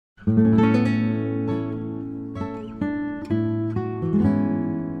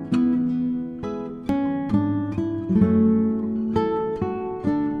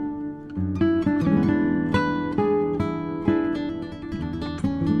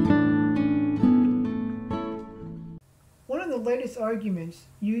latest arguments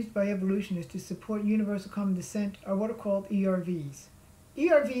used by evolutionists to support universal common descent are what are called ERVs.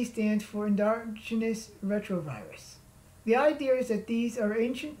 ERV stands for endogenous retrovirus. The idea is that these are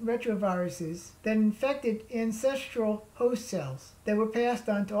ancient retroviruses that infected ancestral host cells that were passed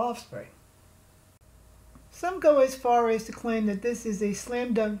on to offspring. Some go as far as to claim that this is a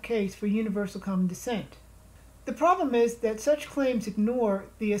slam dunk case for universal common descent. The problem is that such claims ignore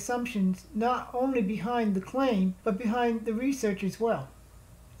the assumptions not only behind the claim, but behind the research as well.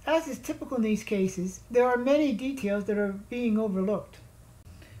 As is typical in these cases, there are many details that are being overlooked.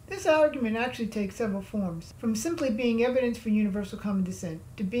 This argument actually takes several forms, from simply being evidence for universal common descent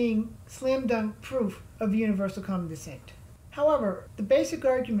to being slam dunk proof of universal common descent. However, the basic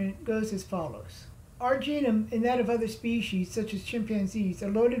argument goes as follows. Our genome and that of other species, such as chimpanzees,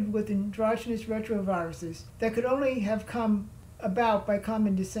 are loaded with endogenous retroviruses that could only have come about by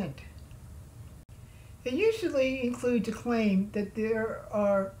common descent. It usually includes a claim that there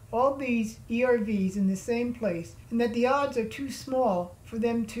are all these ERVs in the same place and that the odds are too small for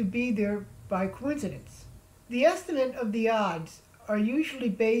them to be there by coincidence. The estimate of the odds are usually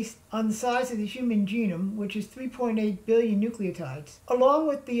based on the size of the human genome, which is 3.8 billion nucleotides, along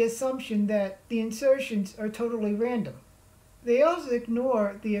with the assumption that the insertions are totally random. They also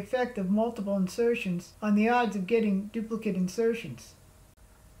ignore the effect of multiple insertions on the odds of getting duplicate insertions.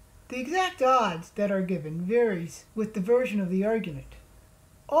 The exact odds that are given varies with the version of the argument.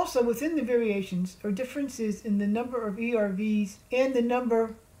 Also within the variations are differences in the number of ERVs and the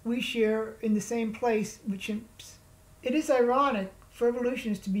number we share in the same place with chimps. It is ironic for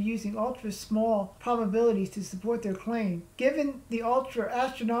evolutionists to be using ultra-small probabilities to support their claim, given the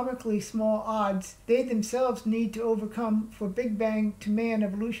ultra-astronomically small odds they themselves need to overcome for Big Bang to man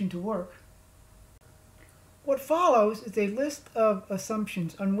evolution to work. What follows is a list of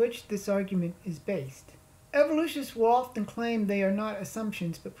assumptions on which this argument is based. Evolutionists will often claim they are not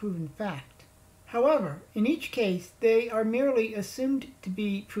assumptions but proven fact. However, in each case, they are merely assumed to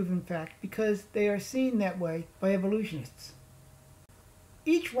be proven fact because they are seen that way by evolutionists.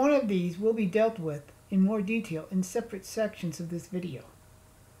 Each one of these will be dealt with in more detail in separate sections of this video.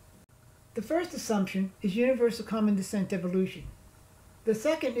 The first assumption is universal common descent evolution. The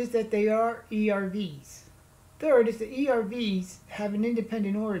second is that they are ERVs. Third is that ERVs have an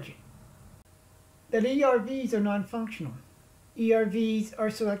independent origin. That ERVs are non-functional. ERVs are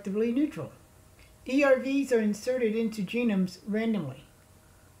selectively neutral. ERVs are inserted into genomes randomly.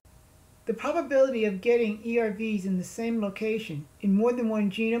 The probability of getting ERVs in the same location in more than one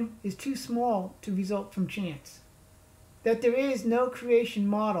genome is too small to result from chance. That there is no creation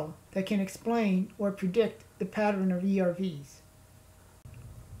model that can explain or predict the pattern of ERVs.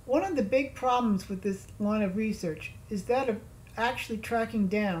 One of the big problems with this line of research is that of actually tracking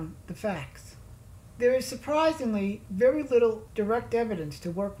down the facts. There is surprisingly very little direct evidence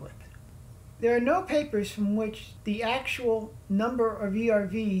to work with. There are no papers from which the actual number of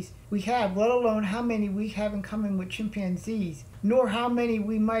ERVs we have, let alone how many we have in common with chimpanzees, nor how many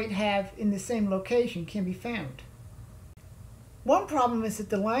we might have in the same location, can be found. One problem is that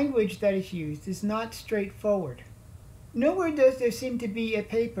the language that is used is not straightforward. Nowhere does there seem to be a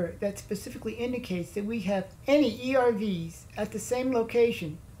paper that specifically indicates that we have any ERVs at the same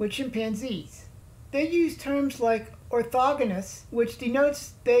location with chimpanzees. They use terms like orthogonous, which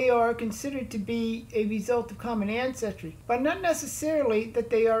denotes they are considered to be a result of common ancestry, but not necessarily that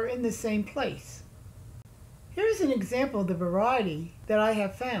they are in the same place. Here's an example of the variety that I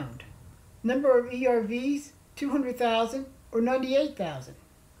have found. Number of ERVs, 200,000 or 98,000.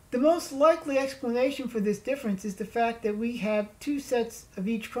 The most likely explanation for this difference is the fact that we have two sets of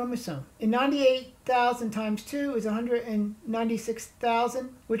each chromosome. And 98,000 times 2 is 196,000,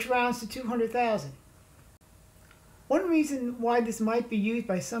 which rounds to 200,000. One reason why this might be used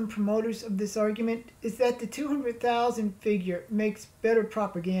by some promoters of this argument is that the 200,000 figure makes better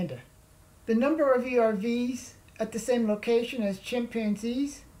propaganda. The number of ERVs at the same location as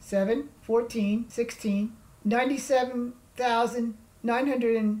chimpanzees, 7, 14, 16,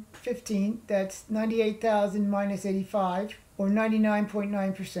 97,915, that's 98,000 minus 85, or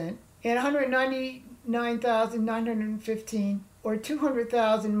 99.9%, and 199,915, or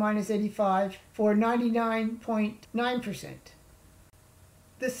 200,000 minus 85, for 99.9%.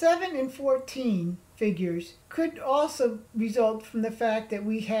 The 7 and 14 figures could also result from the fact that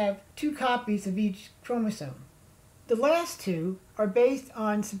we have two copies of each chromosome. The last two are based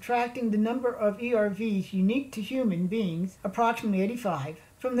on subtracting the number of ERVs unique to human beings, approximately 85,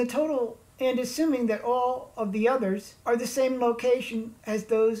 from the total and assuming that all of the others are the same location as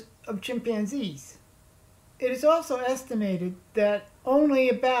those of chimpanzees. It is also estimated that only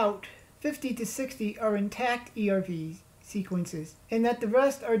about 50 to 60 are intact ERVs sequences, and that the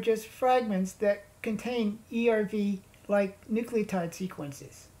rest are just fragments that contain ERV-like nucleotide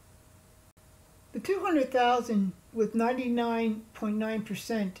sequences. The 200,000 with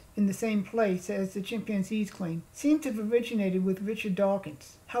 99.9% in the same place as the chimpanzees claim seem to have originated with Richard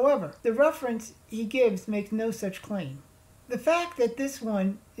Dawkins. However, the reference he gives makes no such claim. The fact that this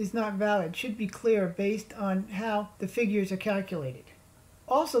one is not valid should be clear based on how the figures are calculated.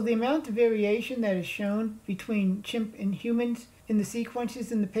 Also, the amount of variation that is shown between chimp and humans in the sequences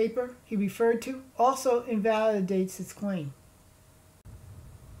in the paper he referred to also invalidates his claim.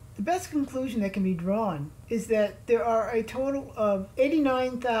 The best conclusion that can be drawn is that there are a total of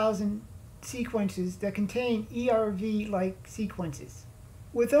 89,000 sequences that contain ERV-like sequences,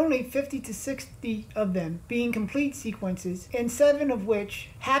 with only 50 to 60 of them being complete sequences, and 7 of which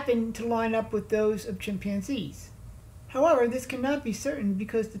happen to line up with those of chimpanzees. However, this cannot be certain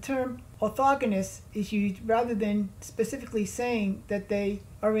because the term orthogonous is used rather than specifically saying that they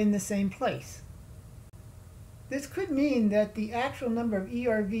are in the same place. This could mean that the actual number of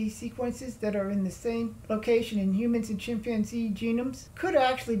ERV sequences that are in the same location in humans and chimpanzee genomes could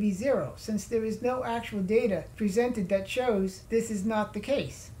actually be 0, since there is no actual data presented that shows this is not the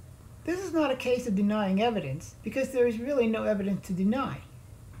case. This is not a case of denying evidence, because there is really no evidence to deny.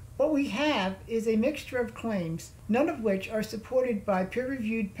 What we have is a mixture of claims, none of which are supported by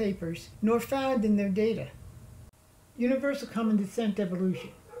peer-reviewed papers nor found in their data. Universal common descent evolution.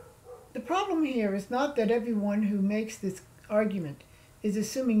 The problem here is not that everyone who makes this argument is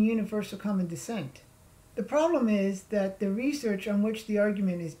assuming universal common descent. The problem is that the research on which the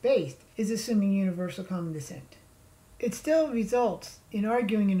argument is based is assuming universal common descent. It still results in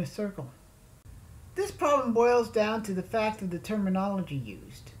arguing in a circle. This problem boils down to the fact of the terminology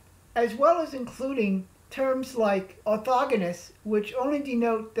used, as well as including terms like orthogonous, which only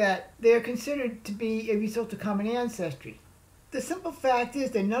denote that they are considered to be a result of common ancestry. The simple fact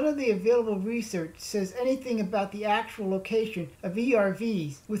is that none of the available research says anything about the actual location of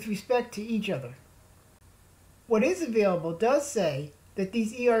ERVs with respect to each other. What is available does say that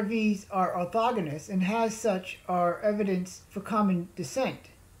these ERVs are orthogonous and as such are evidence for common descent.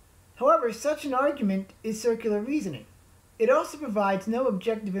 However, such an argument is circular reasoning. It also provides no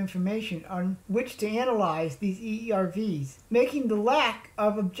objective information on which to analyze these ERVs, making the lack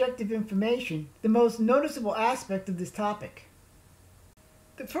of objective information the most noticeable aspect of this topic.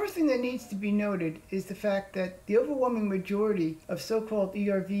 The first thing that needs to be noted is the fact that the overwhelming majority of so-called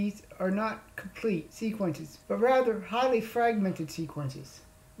ERVs are not complete sequences, but rather highly fragmented sequences.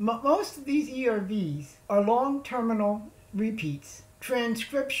 Most of these ERVs are long terminal repeats,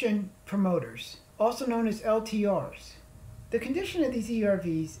 transcription promoters, also known as LTRs. The condition of these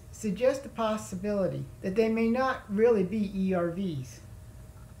ERVs suggests the possibility that they may not really be ERVs.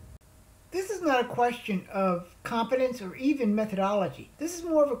 This is not a question of competence or even methodology. This is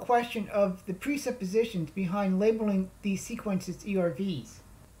more of a question of the presuppositions behind labeling these sequences ERVs.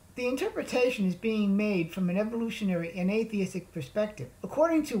 The interpretation is being made from an evolutionary and atheistic perspective,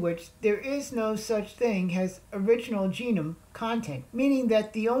 according to which there is no such thing as original genome content, meaning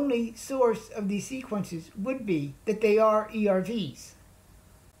that the only source of these sequences would be that they are ERVs.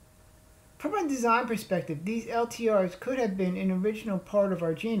 From a design perspective, these LTRs could have been an original part of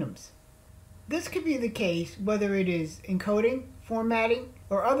our genomes. This could be the case whether it is encoding, formatting,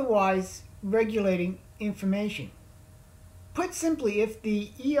 or otherwise regulating information. Put simply, if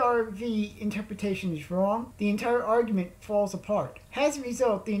the ERV interpretation is wrong, the entire argument falls apart. As a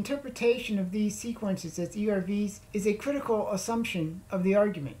result, the interpretation of these sequences as ERVs is a critical assumption of the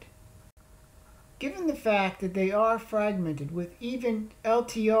argument. Given the fact that they are fragmented, with even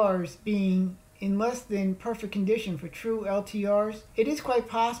LTRs being in less than perfect condition for true LTRs, it is quite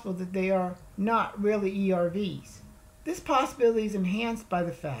possible that they are not really ERVs. This possibility is enhanced by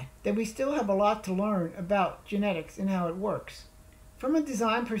the fact that we still have a lot to learn about genetics and how it works. From a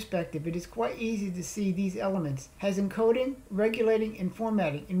design perspective, it is quite easy to see these elements as encoding, regulating, and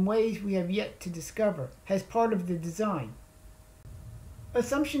formatting in ways we have yet to discover as part of the design.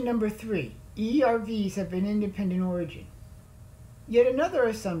 Assumption number 3. ERVs have an independent origin. Yet another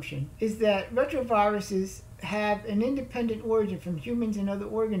assumption is that retroviruses have an independent origin from humans and other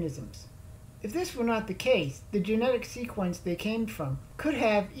organisms. If this were not the case, the genetic sequence they came from could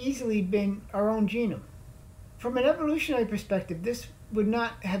have easily been our own genome. From an evolutionary perspective, this would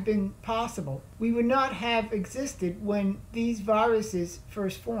not have been possible. We would not have existed when these viruses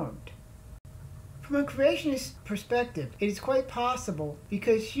first formed. From a creationist perspective, it is quite possible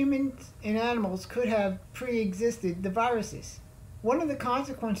because humans and animals could have pre-existed the viruses. One of the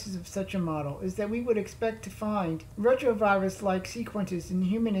consequences of such a model is that we would expect to find retrovirus-like sequences in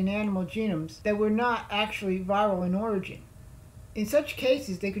human and animal genomes that were not actually viral in origin. In such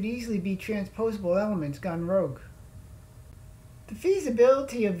cases, they could easily be transposable elements gone rogue. The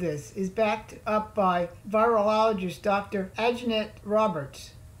feasibility of this is backed up by virologist Dr. Anjanette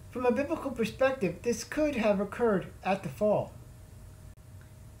Roberts. From a biblical perspective, this could have occurred at the fall.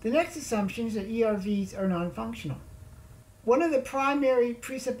 The next assumption is that ERVs are non-functional. One of the primary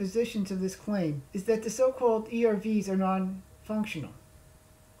presuppositions of this claim is that the so-called ERVs are non-functional.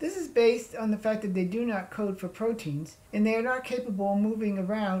 This is based on the fact that they do not code for proteins, and they are not capable of moving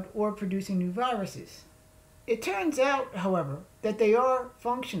around or producing new viruses. It turns out, however, that they are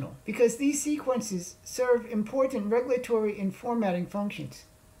functional because these sequences serve important regulatory and formatting functions.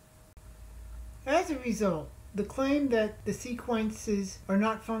 As a result, the claim that the sequences are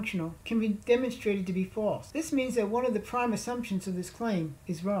not functional can be demonstrated to be false. This means that one of the prime assumptions of this claim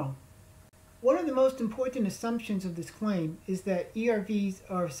is wrong. One of the most important assumptions of this claim is that ERVs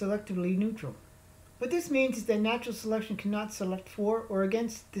are selectively neutral. What this means is that natural selection cannot select for or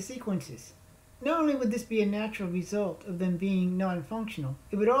against the sequences. Not only would this be a natural result of them being non-functional,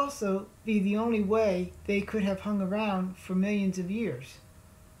 it would also be the only way they could have hung around for millions of years.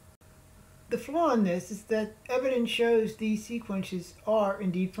 The flaw in this is that evidence shows these sequences are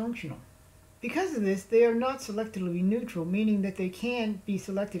indeed functional. Because of this, they are not selectively neutral, meaning that they can be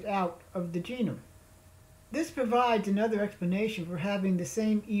selected out of the genome. This provides another explanation for having the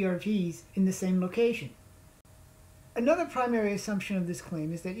same ERVs in the same location. Another primary assumption of this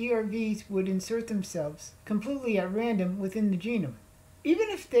claim is that ERVs would insert themselves completely at random within the genome. Even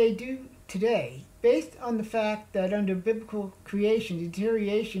if they do today, based on the fact that under biblical creation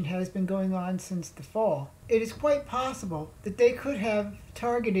deterioration has been going on since the fall, it is quite possible that they could have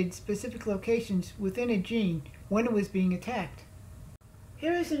targeted specific locations within a gene when it was being attacked.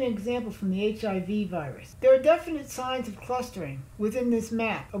 Here is an example from the HIV virus. There are definite signs of clustering within this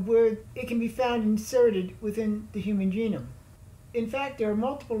map of where it can be found inserted within the human genome. In fact, there are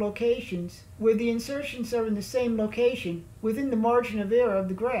multiple locations where the insertions are in the same location within the margin of error of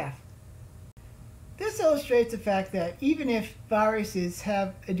the graph. This illustrates the fact that even if viruses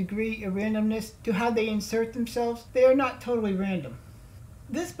have a degree of randomness to how they insert themselves, they are not totally random.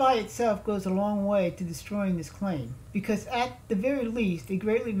 This by itself goes a long way to destroying this claim, because at the very least it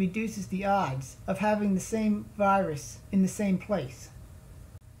greatly reduces the odds of having the same virus in the same place.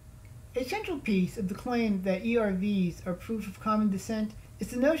 A central piece of the claim that ERVs are proof of common descent is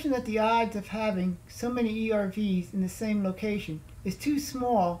the notion that the odds of having so many ERVs in the same location is too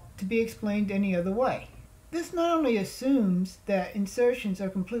small to be explained any other way. This not only assumes that insertions are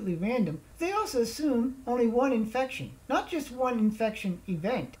completely random, they also assume only one infection. Not just one infection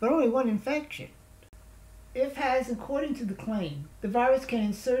event, but only one infection. If, as according to the claim, the virus can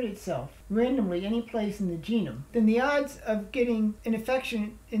insert itself randomly any place in the genome, then the odds of getting an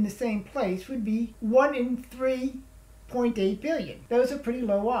infection in the same place would be 1 in 3.8 billion. Those are pretty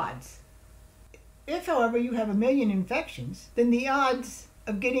low odds. If, however, you have 1 million infections, then the odds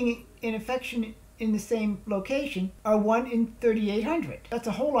of getting an infection in the same location are 1 in 3,800. That's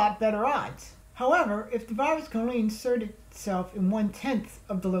a whole lot better odds. However, if the virus can only insert itself in 1/10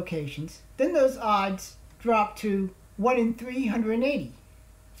 of the locations, then those odds drop to 1 in 380.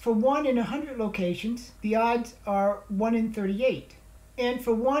 For 1 in 100 locations, the odds are 1 in 38. And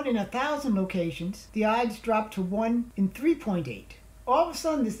for 1 in 1,000 locations, the odds drop to 1 in 3.8. All of a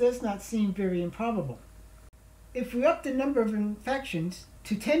sudden, this does not seem very improbable. If we up the number of infections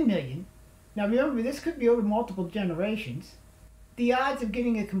to 10 million, now remember this could be over multiple generations, the odds of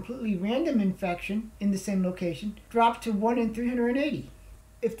getting a completely random infection in the same location drop to 1 in 380.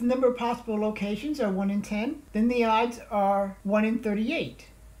 If the number of possible locations are 1 in 10, then the odds are 1 in 38.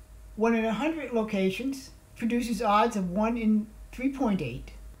 1 in 100 locations produces odds of 1 in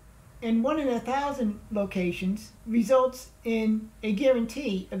 3.8. And 1 in 1,000 locations results in a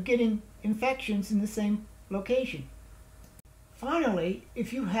guarantee of getting infections in the same location. Finally,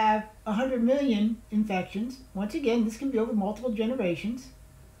 if you have 100 million infections, once again, this can be over multiple generations,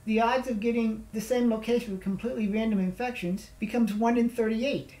 the odds of getting the same location with completely random infections becomes 1 in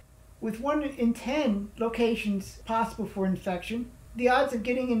 38. With 1 in 10 locations possible for infection, the odds of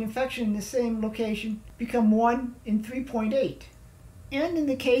getting an infection in the same location become 1 in 3.8. And in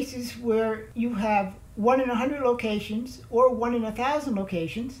the cases where you have 1 in 100 locations or 1 in 1,000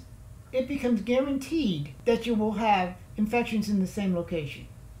 locations, it becomes guaranteed that you will have infections in the same location.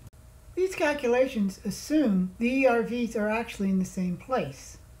 These calculations assume the ERVs are actually in the same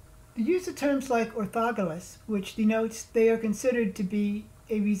place. The use of terms like orthogonous, which denotes they are considered to be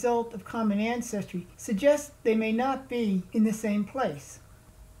a result of common ancestry, suggests they may not be in the same place.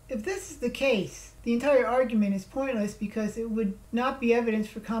 If this is the case, the entire argument is pointless because it would not be evidence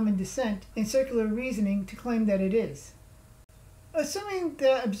for common descent and circular reasoning to claim that it is. Assuming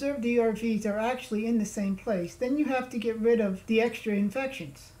the observed ERVs are actually in the same place, then you have to get rid of the extra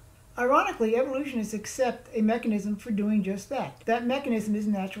infections. Ironically, evolutionists accept a mechanism for doing just that. That mechanism is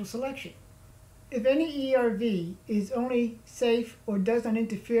natural selection. If any ERV is only safe or does not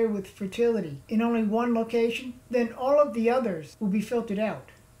interfere with fertility in only one location, then all of the others will be filtered out.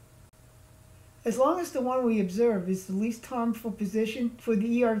 As long as the one we observe is the least harmful position for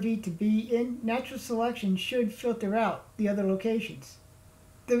the ERV to be in, natural selection should filter out the other locations.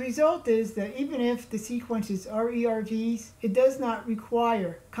 The result is that even if the sequences are ERVs, it does not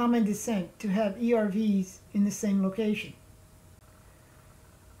require common descent to have ERVs in the same location.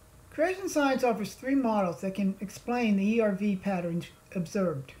 Creation science offers three models that can explain the ERV patterns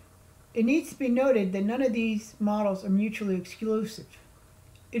observed. It needs to be noted that none of these models are mutually exclusive.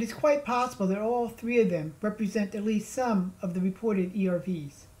 It is quite possible that all three of them represent at least some of the reported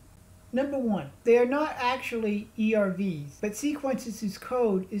ERVs. Number one, they are not actually ERVs, but sequences whose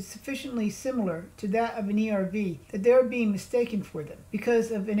code is sufficiently similar to that of an ERV that they are being mistaken for them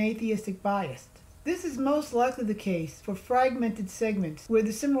because of an atheistic bias. This is most likely the case for fragmented segments where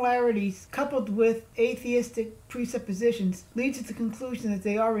the similarities coupled with atheistic presuppositions lead to the conclusion that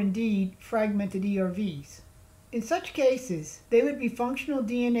they are indeed fragmented ERVs. In such cases, they would be functional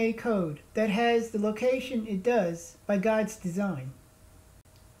DNA code that has the location it does by God's design.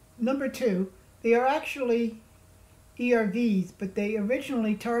 Number two, they are actually ERVs, but they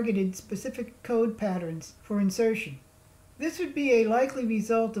originally targeted specific code patterns for insertion. This would be a likely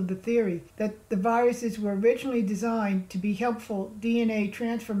result of the theory that the viruses were originally designed to be helpful DNA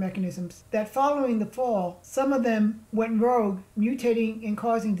transfer mechanisms, that following the fall, some of them went rogue, mutating and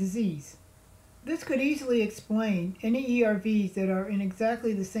causing disease. This could easily explain any ERVs that are in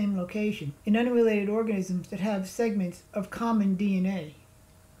exactly the same location in unrelated organisms that have segments of common DNA.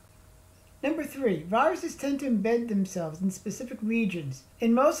 Number three, viruses tend to embed themselves in specific regions,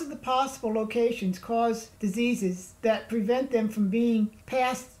 and most of the possible locations cause diseases that prevent them from being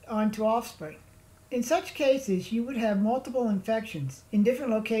passed on to offspring. In such cases, you would have multiple infections in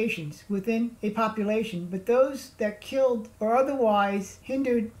different locations within a population, but those that killed or otherwise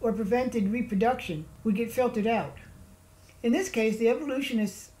hindered or prevented reproduction would get filtered out. In this case, the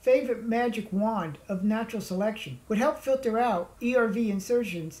evolutionists' favorite magic wand of natural selection would help filter out ERV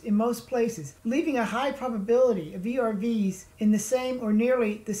insertions in most places, leaving a high probability of ERVs in the same or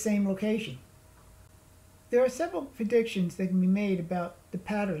nearly the same location. There are several predictions that can be made about the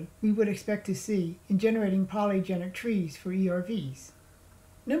pattern we would expect to see in generating polygenic trees for ERVs.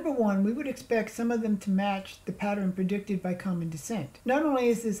 Number one, we would expect some of them to match the pattern predicted by common descent. Not only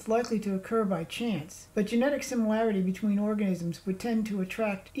is this likely to occur by chance, but genetic similarity between organisms would tend to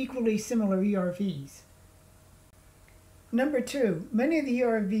attract equally similar ERVs. Number two, many of the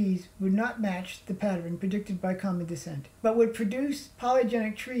ERVs would not match the pattern predicted by common descent, but would produce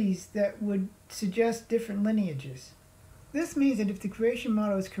polygenic trees that would suggest different lineages. This means that if the creation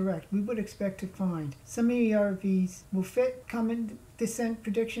model is correct, we would expect to find some ERVs will fit common descent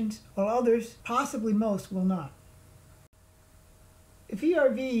predictions, while others, possibly most, will not. If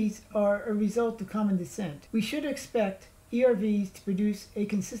ERVs are a result of common descent, we should expect ERVs to produce a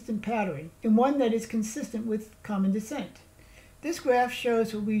consistent pattern, and one that is consistent with common descent. This graph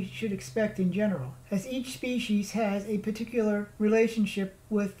shows what we should expect in general, as each species has a particular relationship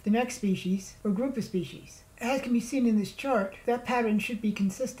with the next species or group of species. As can be seen in this chart, that pattern should be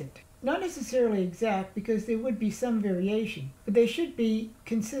consistent. Not necessarily exact, because there would be some variation, but they should be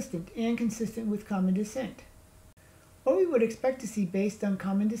consistent and consistent with common descent. What we would expect to see based on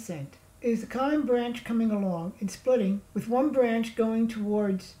common descent is the common branch coming along and splitting, with one branch going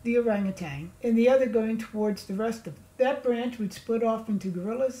towards the orangutan and the other going towards the rest of them. That branch would split off into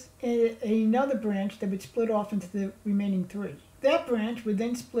gorillas, and another branch that would split off into the remaining three. That branch would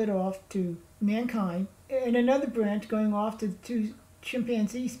then split off to mankind, and another branch going off to the two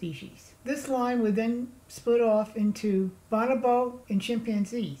chimpanzee species. This line would then split off into bonobo and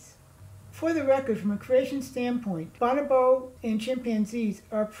chimpanzees. For the record, from a creation standpoint, bonobo and chimpanzees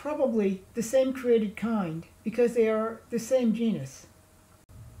are probably the same created kind because they are the same genus.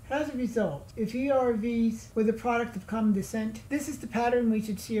 As a result, if ERVs were the product of common descent, this is the pattern we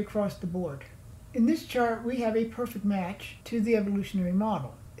should see across the board. In this chart, we have a perfect match to the evolutionary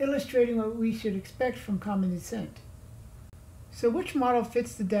model, illustrating what we should expect from common descent. So which model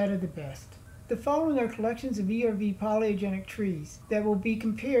fits the data the best? The following are collections of ERV polygenic trees that will be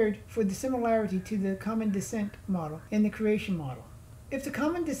compared for the similarity to the common descent model and the creation model. If the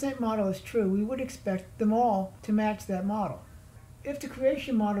common descent model is true, we would expect them all to match that model. If the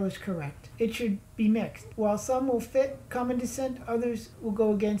creation model is correct, it should be mixed. While some will fit common descent, others will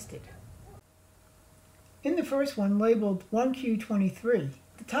go against it. In the first one, labeled 1Q23,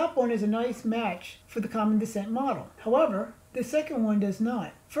 the top one is a nice match for the common descent model. However, the second one does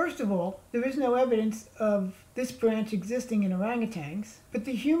not. First of all, there is no evidence of this branch existing in orangutans, but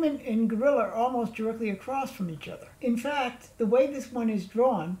the human and gorilla are almost directly across from each other. In fact, the way this one is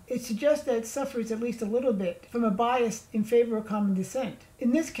drawn, it suggests that it suffers at least a little bit from a bias in favor of common descent.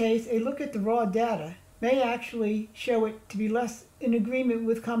 In this case, a look at the raw data may actually show it to be less in agreement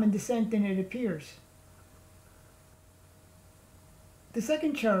with common descent than it appears. The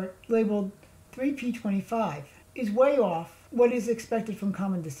second chart, labeled 3P25, is way off what is expected from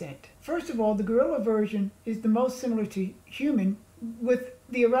common descent. First of all, the gorilla version is the most similar to human, with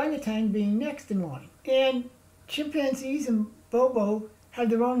the orangutan being next in line. And chimpanzees and bobo have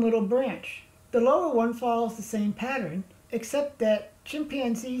their own little branch. The lower one follows the same pattern, except that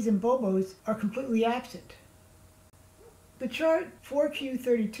chimpanzees and bobos are completely absent. The chart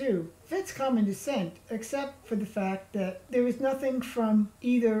 4Q32 fits common descent, except for the fact that there is nothing from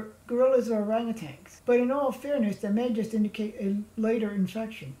either gorillas or orangutans. But in all fairness, that may just indicate a later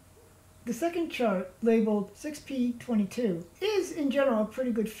infection. The second chart, labeled 6P22, is in general a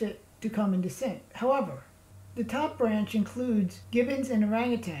pretty good fit to common descent. However, the top branch includes gibbons and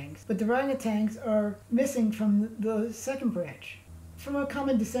orangutans, but the orangutans are missing from the second branch. From a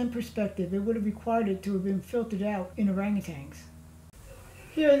common descent perspective, it would have required it to have been filtered out in orangutans.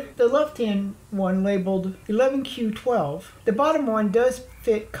 Here, the left-hand one, labeled 11Q12, the bottom one does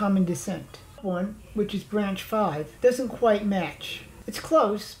fit common descent. One, which is branch 5, doesn't quite match. It's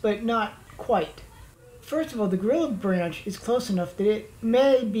close, but not quite. First of all, the gorilla branch is close enough that it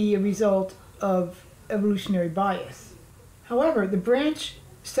may be a result of evolutionary bias. However, the branch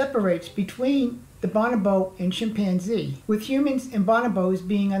separates between the bonobo and chimpanzee, with humans and bonobos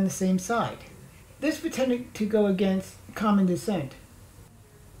being on the same side. This would tend to go against common descent.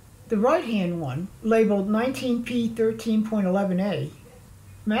 The right-hand one, labeled 19P13.11a,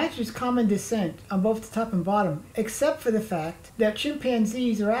 matches common descent on both the top and bottom, except for the fact that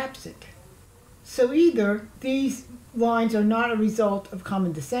chimpanzees are absent. So either these lines are not a result of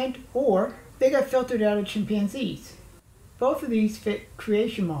common descent, or they got filtered out of chimpanzees. Both of these fit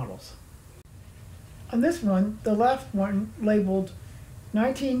creation models. On this one, the left one, labeled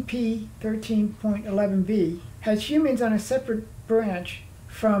 19P13.11b, has humans on a separate branch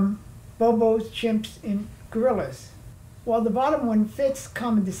from bobos, chimps, and gorillas, while the bottom one fits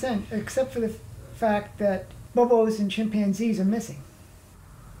common descent, except for the fact that bobos and chimpanzees are missing.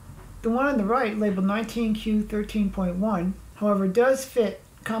 The one on the right, labeled 19Q13.1, however, does fit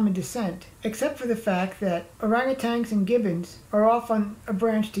common descent, except for the fact that orangutans and gibbons are off on a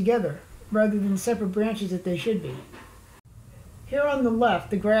branch together, rather than separate branches that they should be. Here on the left,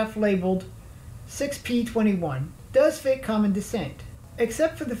 the graph labeled 6P21 does fit common descent,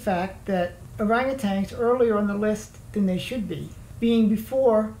 except for the fact that orangutans are earlier on the list than they should be, being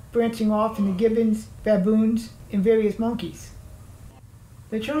before branching off into gibbons, baboons, and various monkeys.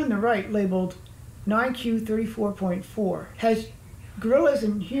 The chart on the right, labeled 9Q34.4, has gorillas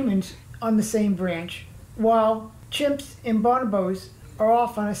and humans on the same branch, while chimps and bonobos are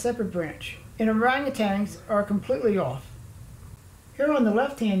off on a separate branch, and orangutans are completely off. Here on the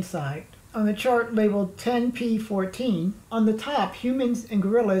left-hand side, on the chart labeled 10P14, on the top, humans and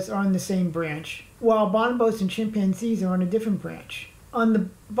gorillas are on the same branch, while bonobos and chimpanzees are on a different branch. On the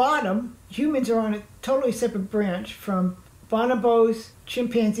bottom, humans are on a totally separate branch from bonobos,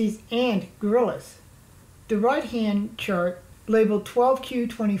 chimpanzees, and gorillas. The right-hand chart, labeled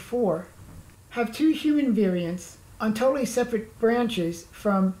 12Q24, have two human variants on totally separate branches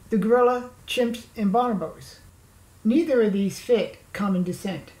from the gorilla, chimps, and bonobos. Neither of these fit common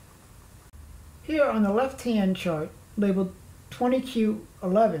descent. Here on the left-hand chart, labeled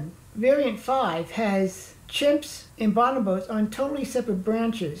 20Q11, variant 5 has chimps and bonobos on totally separate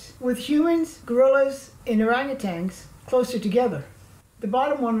branches, with humans, gorillas, and orangutans closer together. The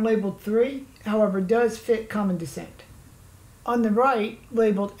bottom one, labeled 3, however, does fit common descent. On the right,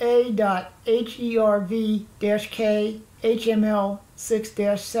 labeled A.HERV-K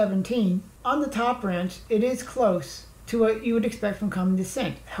HML6-17, on the top branch, it is close to what you would expect from common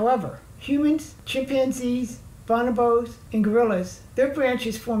descent. However, humans, chimpanzees, bonobos, and gorillas, their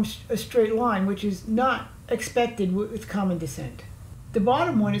branches form a straight line, which is not expected with common descent. The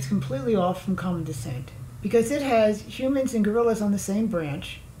bottom one is completely off from common descent because it has humans and gorillas on the same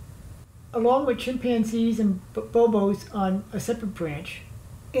branch, along with chimpanzees and bobos on a separate branch,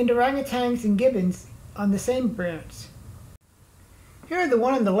 and orangutans and gibbons on the same branch. Here, the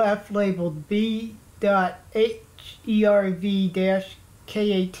one on the left, labeled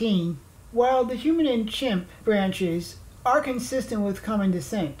B.HERV-K18, while the human and chimp branches are consistent with common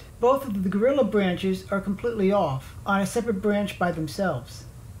descent. Both of the gorilla branches are completely off, on a separate branch by themselves.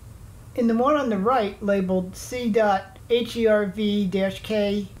 In the one on the right, labeled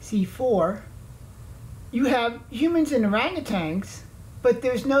C.HERV-KC4, you have humans and orangutans, but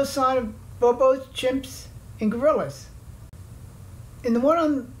there's no sign of bonobos, chimps, and gorillas. In the one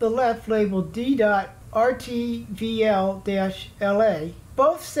on the left, labeled D.RTVL-LA,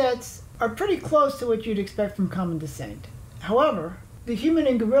 both sets are pretty close to what you'd expect from common descent. However, the human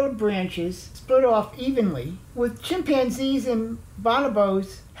and gorilla branches split off evenly, with chimpanzees and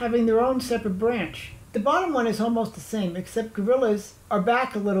bonobos having their own separate branch. The bottom one is almost the same, except gorillas are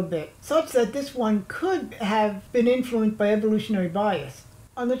back a little bit, such that this one could have been influenced by evolutionary bias.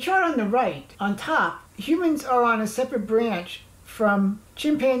 On the chart on the right, on top, humans are on a separate branch from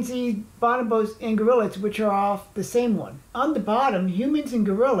chimpanzees, bonobos, and gorillas, which are off the same one. On the bottom, humans and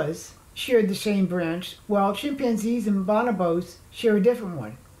gorillas shared the same branch, while chimpanzees and bonobos share a different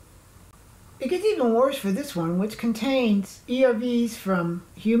one. It gets even worse for this one, which contains ERVs from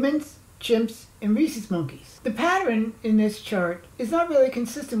humans, chimps, and rhesus monkeys. The pattern in this chart is not really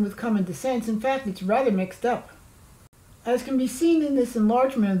consistent with common descent. In fact, it's rather mixed up. As can be seen in this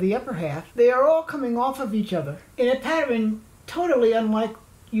enlargement of the upper half, they are all coming off of each other in a pattern totally unlike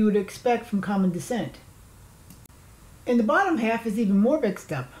you would expect from common descent. And the bottom half is even more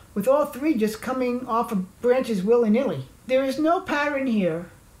mixed up, with all three just coming off of branches willy-nilly. There is no pattern here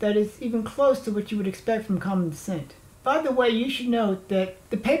that is even close to what you would expect from common descent. By the way, you should note that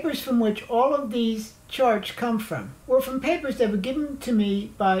the papers from which all of these charts come from were from papers that were given to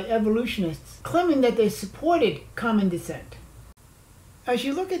me by evolutionists claiming that they supported common descent. As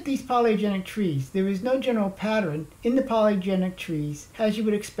you look at these polygenic trees, there is no general pattern in the polygenic trees as you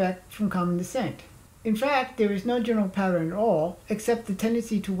would expect from common descent. In fact, there is no general pattern at all, except the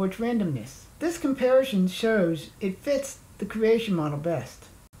tendency towards randomness. This comparison shows it fits the creation model best.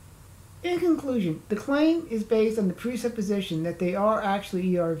 In conclusion, the claim is based on the presupposition that they are actually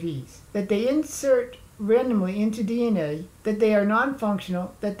ERVs, that they insert randomly into DNA, that they are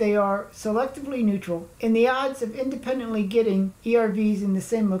non-functional, that they are selectively neutral, and the odds of independently getting ERVs in the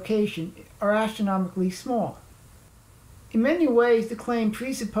same location are astronomically small. In many ways, the claim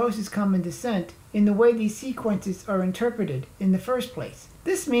presupposes common descent in the way these sequences are interpreted in the first place.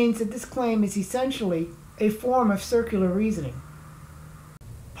 This means that this claim is essentially a form of circular reasoning.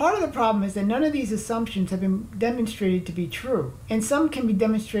 Part of the problem is that none of these assumptions have been demonstrated to be true, and some can be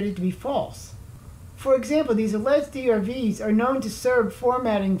demonstrated to be false. For example, these alleged ERVs are known to serve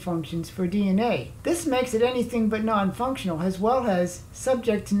formatting functions for DNA. This makes it anything but non-functional, as well as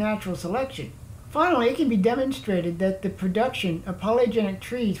subject to natural selection. Finally, it can be demonstrated that the production of polygenic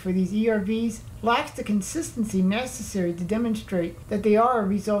trees for these ERVs lacks the consistency necessary to demonstrate that they are a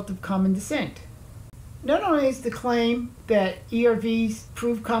result of common descent. Not only is the claim that ERVs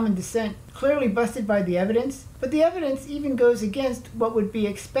prove common descent clearly busted by the evidence, but the evidence even goes against what would be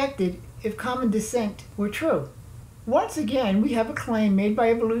expected if common descent were true. Once again, we have a claim made by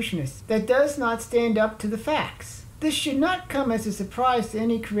evolutionists that does not stand up to the facts. This should not come as a surprise to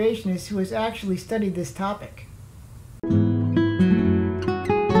any creationist who has actually studied this topic.